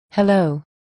Hello.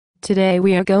 Today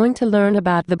we are going to learn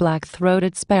about the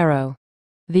black-throated sparrow.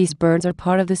 These birds are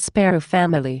part of the sparrow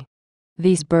family.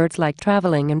 These birds like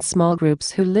traveling in small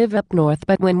groups who live up north,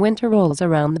 but when winter rolls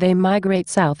around they migrate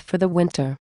south for the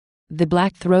winter. The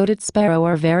black-throated sparrow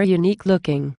are very unique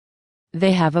looking.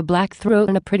 They have a black throat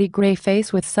and a pretty gray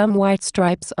face with some white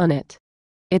stripes on it.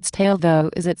 Its tail, though,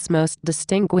 is its most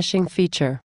distinguishing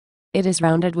feature. It is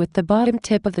rounded with the bottom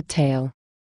tip of the tail.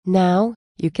 Now,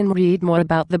 you can read more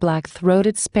about the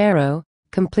black-throated sparrow,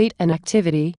 complete an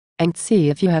activity, and see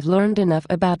if you have learned enough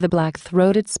about the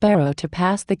black-throated sparrow to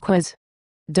pass the quiz.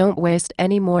 Don't waste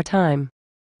any more time.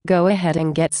 Go ahead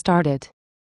and get started.